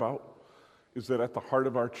care about is that at the heart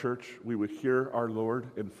of our church, we would hear our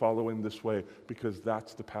Lord and follow Him this way, because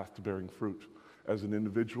that's the path to bearing fruit. As an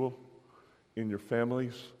individual, in your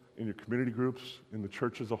families, in your community groups, in the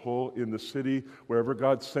church as a whole, in the city, wherever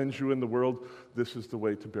God sends you in the world, this is the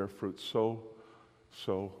way to bear fruit.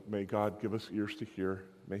 So may God give us ears to hear.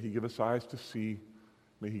 May He give us eyes to see.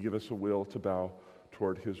 May He give us a will to bow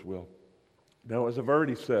toward His will. Now, as I've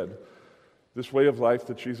already said, this way of life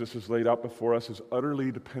that Jesus has laid out before us is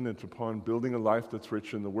utterly dependent upon building a life that's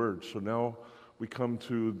rich in the Word. So now we come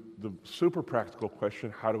to the super practical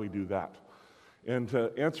question, how do we do that? And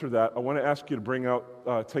to answer that, I want to ask you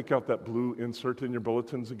to take out that blue insert in your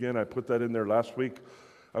bulletins again. I put that in there last week.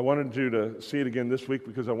 I wanted you to see it again this week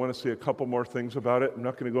because I want to see a couple more things about it. I'm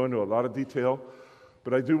not going to go into a lot of detail,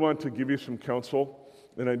 but I do want to give you some counsel,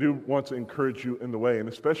 and I do want to encourage you in the way. And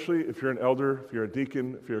especially if you're an elder, if you're a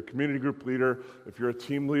deacon, if you're a community group leader, if you're a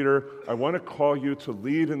team leader, I want to call you to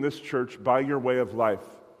lead in this church by your way of life.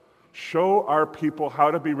 Show our people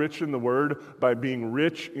how to be rich in the Word by being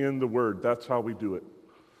rich in the Word. That's how we do it.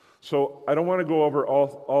 So I don't want to go over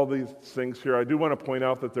all these things here. I do want to point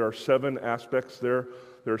out that there are 7 aspects there.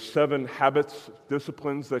 There are 7 habits,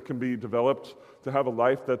 disciplines that can be developed to have a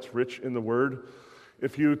life that's rich in the Word.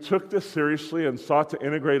 If you took this seriously and sought to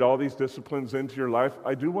integrate all these disciplines into your life,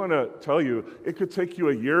 I do want to tell you, it could take you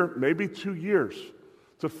a year, maybe 2 years,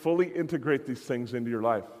 to fully integrate these things into your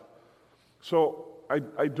life. So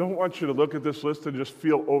I don't want you to look at this list and just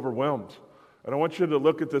feel overwhelmed. I don't want you to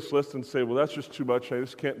look at this list and say, well, that's just too much, I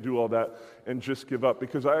just can't do all that, and just give up,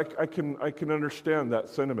 because I can understand that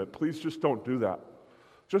sentiment. Please just don't do that.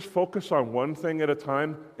 Just focus on one thing at a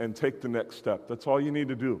time and take the next step. That's all you need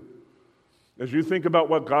to do. As you think about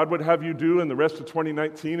what God would have you do in the rest of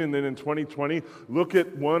 2019 and then in 2020, look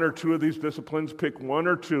at one or two of these disciplines, pick one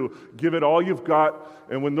or two, give it all you've got,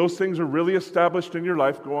 and when those things are really established in your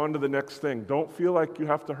life, go on to the next thing. Don't feel like you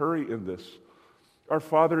have to hurry in this. Our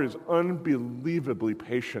Father is unbelievably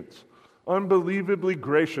patient, unbelievably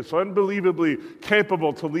gracious, unbelievably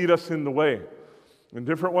capable to lead us in the way. And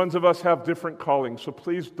different ones of us have different callings, so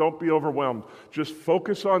please don't be overwhelmed. Just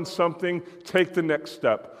focus on something, take the next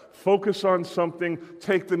step. Focus on something,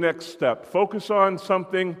 take the next step. Focus on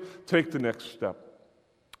something, take the next step.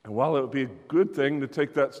 And while it would be a good thing to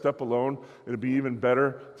take that step alone, it would be even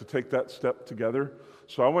better to take that step together.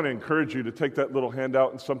 So I want to encourage you to take that little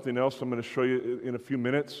handout and something else I'm going to show you in a few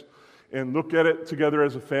minutes, and look at it together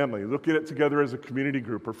as a family. Look at it together as a community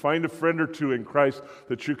group, or find a friend or two in Christ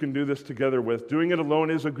that you can do this together with. Doing it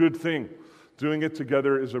alone is a good thing. Doing it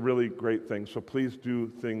together is a really great thing. So please do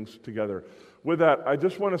things together. With that, I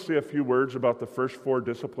just want to say a few words about the first four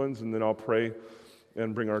disciplines, and then I'll pray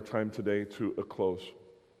and bring our time today to a close.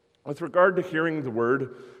 With regard to hearing the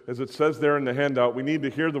Word, as it says there in the handout, we need to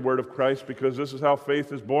hear the Word of Christ because this is how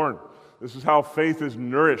faith is born. This is how faith is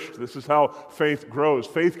nourished. This is how faith grows.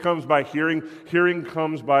 Faith comes by hearing. Hearing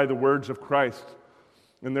comes by the words of Christ.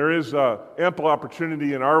 And there is ample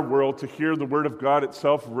opportunity in our world to hear the Word of God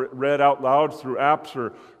itself read out loud through apps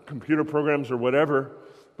or computer programs or whatever.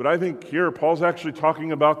 But I think here Paul's actually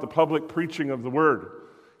talking about the public preaching of the Word.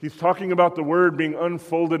 He's talking about the Word being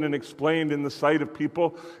unfolded and explained in the sight of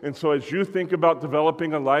people. And so as you think about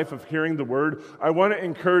developing a life of hearing the Word, I want to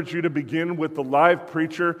encourage you to begin with the live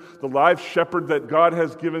preacher, the live shepherd that God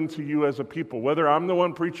has given to you as a people. Whether I'm the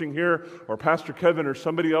one preaching here or Pastor Kevin or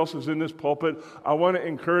somebody else is in this pulpit, I want to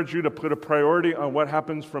encourage you to put a priority on what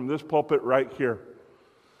happens from this pulpit right here.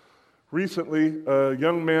 Recently, a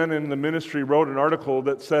young man in the ministry wrote an article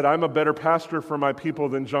that said, "I'm a better pastor for my people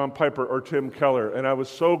than John Piper or Tim Keller." And I was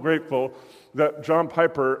so grateful that John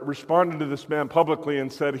Piper responded to this man publicly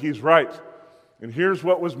and said, he's right. And here's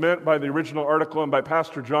what was meant by the original article and by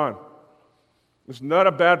Pastor John. It's not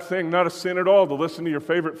a bad thing, not a sin at all to listen to your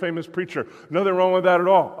favorite famous preacher. Nothing wrong with that at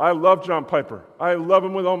all. I love John Piper. I love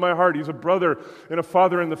him with all my heart. He's a brother and a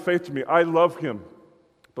father in the faith to me. I love him.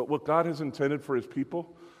 But what God has intended for his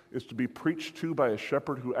people is to be preached to by a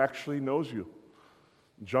shepherd who actually knows you.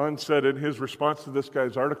 John said in his response to this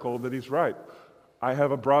guy's article that he's right. I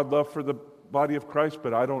have a broad love for the body of Christ,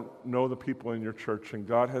 but I don't know the people in your church. And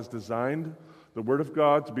God has designed the Word of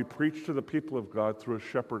God to be preached to the people of God through a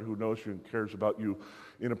shepherd who knows you and cares about you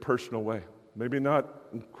in a personal way. Maybe not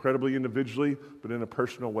incredibly individually, but in a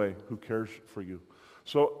personal way, who cares for you.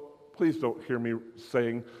 So please don't hear me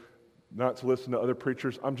saying not to listen to other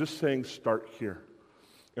preachers. I'm just saying start here.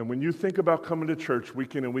 And when you think about coming to church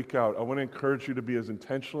week in and week out, I want to encourage you to be as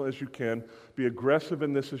intentional as you can, be aggressive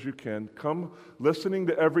in this as you can. Come listening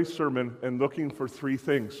to every sermon and looking for three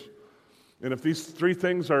things. And if these three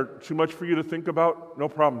things are too much for you to think about, no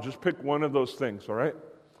problem. Just pick one of those things, all right?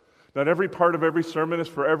 Not every part of every sermon is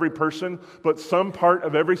for every person, but some part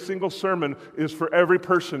of every single sermon is for every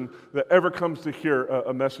person that ever comes to hear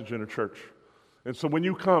a message in a church. And so when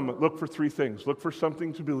you come, look for three things. Look for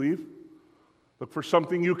something to believe. Look for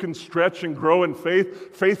something you can stretch and grow in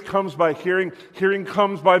faith. Faith comes by hearing. Hearing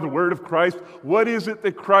comes by the word of Christ. What is it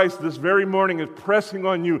that Christ this very morning is pressing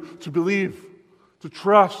on you to believe, to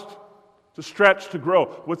trust, to stretch, to grow?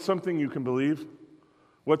 What's something you can believe?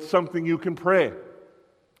 What's something you can pray?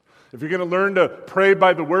 If you're going to learn to pray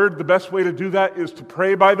by the word, the best way to do that is to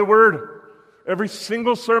pray by the word. Every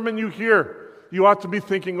single sermon you hear, you ought to be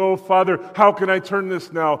thinking, oh, Father, how can I turn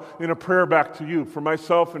this now in a prayer back to you for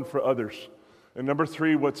myself and for others? And number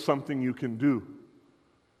three, what's something you can do?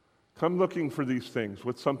 Come looking for these things.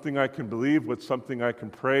 What's something I can believe? What's something I can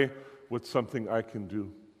pray? What's something I can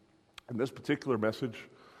do? In this particular message,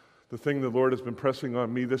 the thing the Lord has been pressing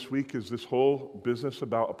on me this week is this whole business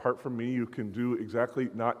about apart from me, you can do exactly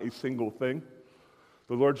not a single thing.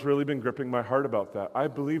 The Lord's really been gripping my heart about that. I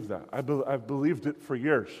believe that. I've believed it for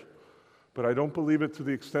years. But I don't believe it to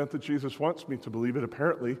the extent that Jesus wants me to believe it,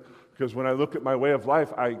 apparently, because when I look at my way of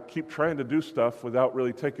life, I keep trying to do stuff without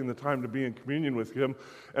really taking the time to be in communion with Him,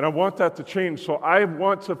 and I want that to change. So I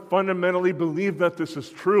want to fundamentally believe that this is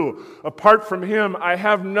true. Apart from Him, I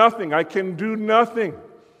have nothing. I can do nothing.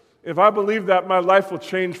 If I believe that, my life will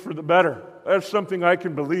change for the better. That's something I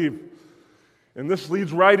can believe. And this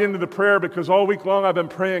leads right into the prayer, because all week long I've been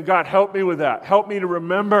praying, God, help me with that. Help me to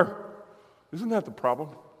remember. Isn't that the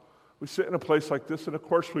problem? We sit in a place like this, and of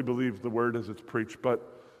course we believe the word as it's preached, but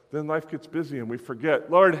then life gets busy and we forget.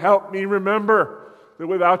 Lord, help me remember that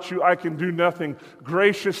without you I can do nothing.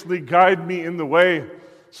 Graciously guide me in the way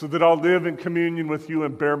so that I'll live in communion with you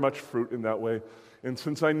and bear much fruit in that way. And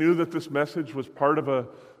since I knew that this message was part of a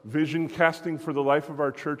vision casting for the life of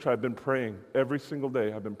our church, I've been praying every single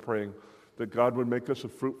day. I've been praying that God would make us a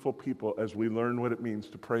fruitful people as we learn what it means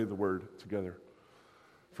to pray the word together.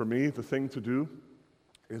 For me, the thing to do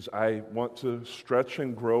is I want to stretch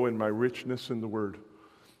and grow in my richness in the word.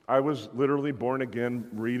 I was literally born again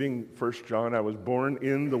reading 1 John. I was born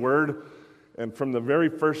in the word. And from the very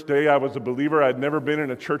first day I was a believer. I'd never been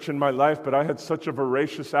in a church in my life, but I had such a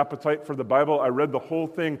voracious appetite for the Bible. I read the whole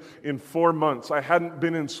thing in 4 months. I hadn't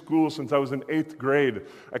been in school since I was in 8th grade.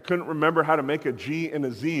 I couldn't remember how to make a G and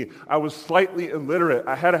a Z. I was slightly illiterate.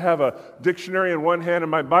 I had to have a dictionary in one hand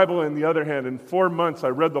and my Bible in the other hand. In 4 months, I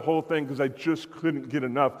read the whole thing because I just couldn't get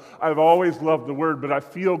enough. I've always loved the Word, but I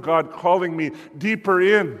feel God calling me deeper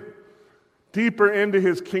into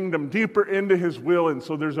His kingdom, deeper into His will. And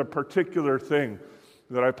so there's a particular thing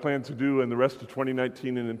that I plan to do in the rest of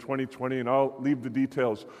 2019 and in 2020, and I'll leave the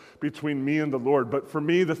details between me and the Lord. But for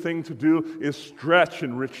me, the thing to do is stretch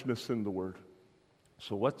in richness in the Word.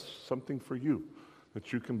 So what's something for you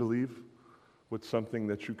that you can believe? What's something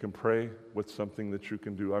that you can pray? What's something that you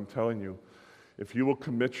can do? I'm telling you, if you will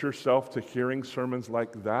commit yourself to hearing sermons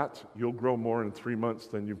like that, you'll grow more in 3 months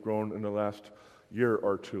than you've grown in the last year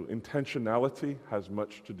or two. Intentionality has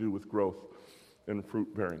much to do with growth and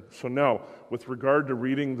fruit bearing. So now, with regard to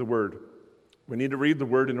reading the Word, we need to read the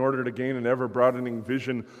Word in order to gain an ever-broadening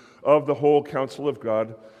vision of the whole counsel of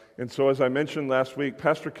God. And so, as I mentioned last week,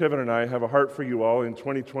 Pastor Kevin and I have a heart for you all in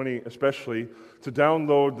 2020 especially to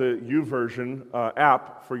download the YouVersion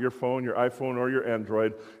app for your phone, your iPhone or your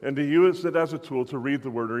Android, and to use it as a tool to read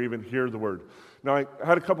the Word or even hear the Word. Now, I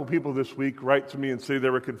had a couple people this week write to me and say they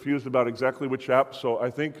were confused about exactly which app, so I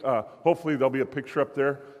think hopefully there'll be a picture up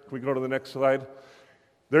there. Can we go to the next slide?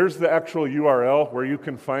 There's the actual URL where you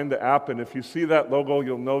can find the app, and if you see that logo,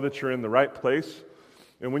 you'll know that you're in the right place.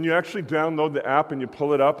 And when you actually download the app and you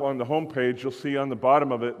pull it up on the home page, you'll see on the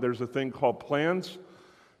bottom of it, there's a thing called Plans.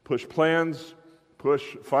 Push Plans,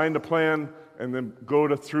 Find a Plan, and then go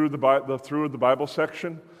to Through the Bible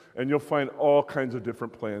section, and you'll find all kinds of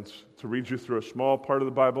different plans to read you through a small part of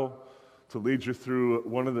the Bible, to lead you through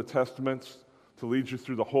one of the Testaments, to lead you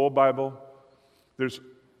through the whole Bible. There's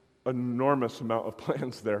an enormous amount of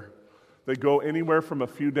plans there. They go anywhere from a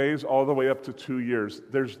few days all the way up to 2 years.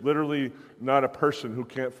 There's literally not a person who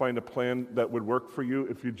can't find a plan that would work for you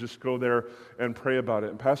if you just go there and pray about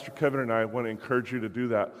it. And Pastor Kevin and I want to encourage you to do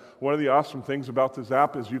that. One of the awesome things about this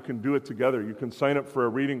app is you can do it together. You can sign up for a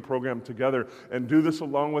reading program together and do this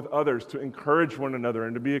along with others to encourage one another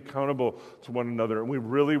and to be accountable to one another. And we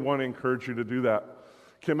really want to encourage you to do that.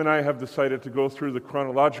 Kim and I have decided to go through the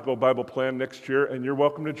chronological Bible plan next year, and you're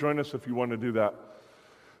welcome to join us if you want to do that.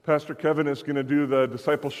 Pastor Kevin is going to do the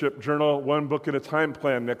Discipleship Journal One Book at a Time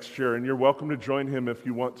plan next year, and you're welcome to join him if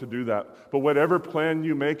you want to do that. But whatever plan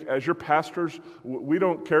you make, as your pastors, we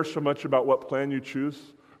don't care so much about what plan you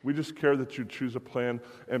choose. We just care that you choose a plan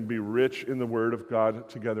and be rich in the Word of God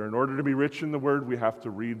together. In order to be rich in the Word, we have to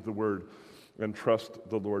read the Word and trust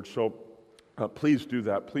the Lord. So please do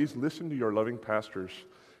that. Please listen to your loving pastors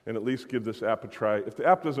and at least give this app a try. If the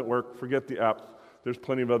app doesn't work, forget the app. There's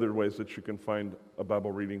plenty of other ways that you can find a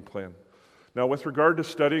Bible reading plan. Now, with regard to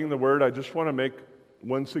studying the Word, I just want to make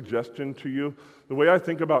one suggestion to you. The way I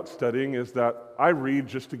think about studying is that I read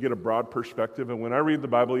just to get a broad perspective, and when I read the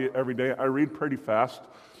Bible every day, I read pretty fast.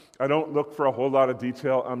 I don't look for a whole lot of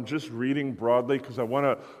detail. I'm just reading broadly because I want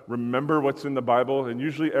to remember what's in the Bible. And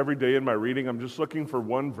usually every day in my reading, I'm just looking for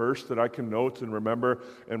one verse that I can note and remember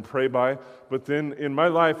and pray by. But then in my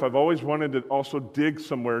life, I've always wanted to also dig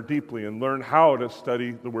somewhere deeply and learn how to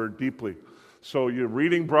study the Word deeply. So you're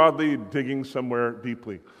reading broadly, digging somewhere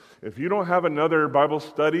deeply. If you don't have another Bible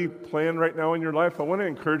study plan right now in your life, I want to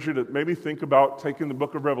encourage you to maybe think about taking the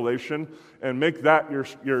book of Revelation and make that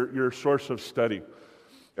your source of study.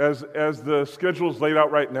 As the schedule is laid out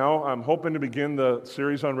right now, I'm hoping to begin the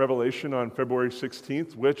series on Revelation on February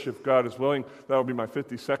 16th, which, if God is willing, that will be my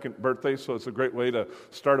 52nd birthday, so it's a great way to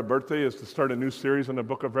start a birthday, is to start a new series on the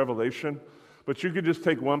book of Revelation. But you could just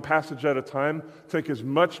take one passage at a time, take as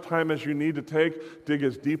much time as you need to take, dig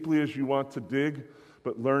as deeply as you want to dig,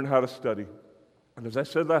 but learn how to study. And as I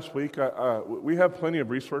said last week, we have plenty of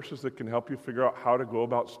resources that can help you figure out how to go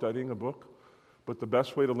about studying a book. But the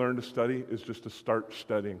best way to learn to study is just to start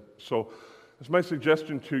studying. So as my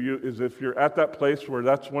suggestion to you is if you're at that place where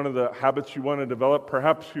that's one of the habits you want to develop,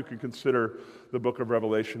 perhaps you could consider the book of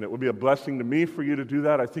Revelation. It would be a blessing to me for you to do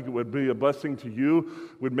that. I think it would be a blessing to you,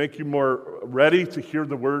 would make you more ready to hear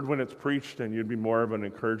the word when it's preached, and you'd be more of an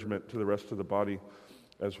encouragement to the rest of the body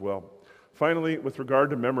as well. Finally, with regard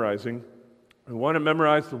to memorizing, We want to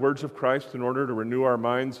memorize the words of Christ in order to renew our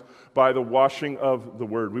minds by the washing of the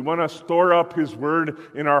Word. We want to store up His Word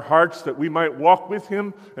in our hearts that we might walk with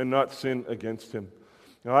Him and not sin against Him.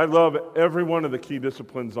 Now, I love every one of the key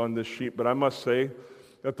disciplines on this sheet, but I must say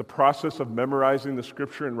that the process of memorizing the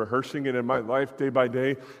Scripture and rehearsing it in my life day by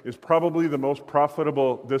day is probably the most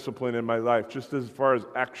profitable discipline in my life. Just as far as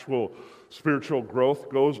actual spiritual growth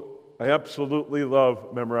goes, I absolutely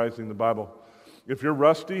love memorizing the Bible. If you're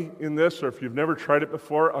rusty in this, or if you've never tried it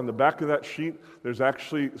before, on the back of that sheet, there's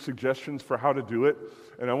actually suggestions for how to do it.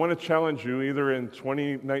 And I want to challenge you, either in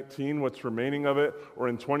 2019, what's remaining of it, or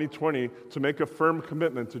in 2020, to make a firm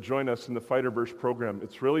commitment to join us in the Fighterverse program.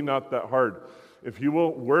 It's really not that hard. If you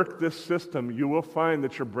will work this system, you will find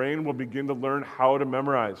that your brain will begin to learn how to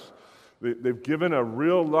memorize. They've given a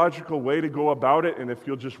real logical way to go about it, and if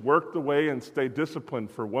you'll just work the way and stay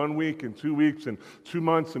disciplined for 1 week and 2 weeks and 2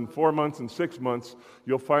 months and 4 months and 6 months,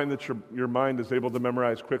 you'll find that your mind is able to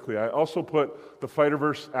memorize quickly. I also put the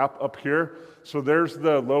Fighterverse app up here. So there's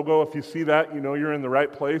the logo. If you see that, you know you're in the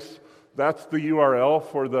right place. That's the URL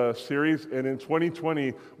for the series, and in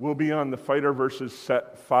 2020, we'll be on the Fighterverse's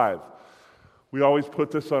set 5. We always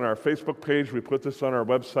put this on our Facebook page, we put this on our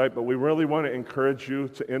website, but we really want to encourage you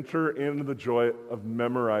to enter into the joy of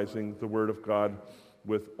memorizing the Word of God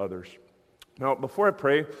with others. Now, before I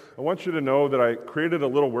pray, I want you to know that I created a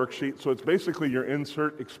little worksheet. So it's basically your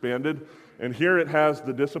insert expanded, and here it has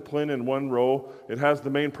the discipline in one row, it has the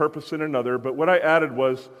main purpose in another, but what I added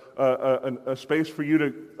was a space for you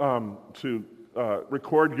to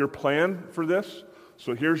record your plan for this.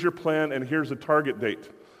 So here's your plan, and here's a target date.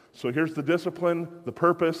 So here's the discipline, the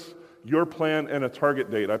purpose, your plan, and a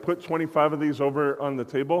target date. I put 25 of these over on the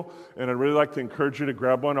table, and I'd really like to encourage you to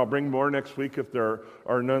grab one. I'll bring more next week if there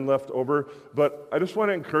are none left over. But I just want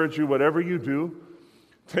to encourage you, whatever you do,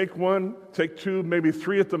 take 1, take 2, maybe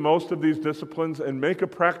 3 at the most of these disciplines, and make a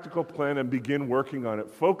practical plan and begin working on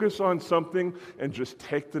it. Focus on something and just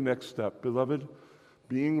take the next step. Beloved,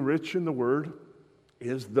 being rich in the Word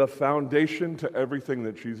is the foundation to everything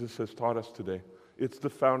that Jesus has taught us today. It's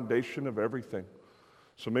the foundation of everything.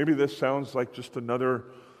 So maybe this sounds like just another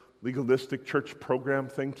legalistic church program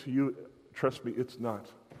thing to you. Trust me, it's not.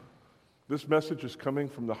 This message is coming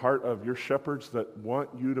from the heart of your shepherds that want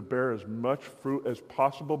you to bear as much fruit as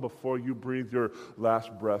possible before you breathe your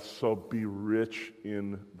last breath. So be rich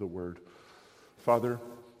in the Word. Father,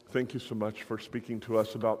 thank you so much for speaking to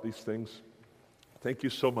us about these things. Thank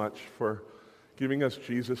you so much for giving us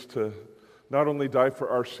Jesus to not only die for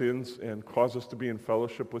our sins and cause us to be in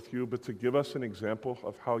fellowship with you, but to give us an example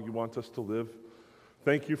of how you want us to live.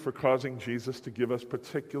 Thank you for causing Jesus to give us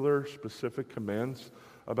particular, specific commands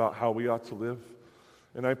about how we ought to live.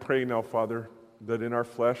 And I pray now, Father, that in our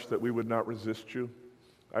flesh that we would not resist you.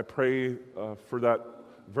 I pray for that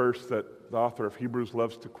verse that the author of Hebrews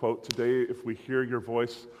loves to quote today. If we hear your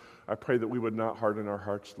voice, I pray that we would not harden our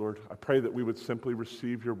hearts, Lord. I pray that we would simply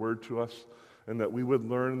receive your word to us, and that we would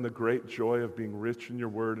learn the great joy of being rich in your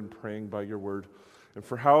word and praying by your word. And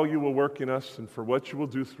for how you will work in us and for what you will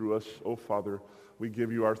do through us, oh Father, we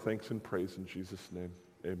give you our thanks and praise in Jesus' name.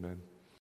 Amen.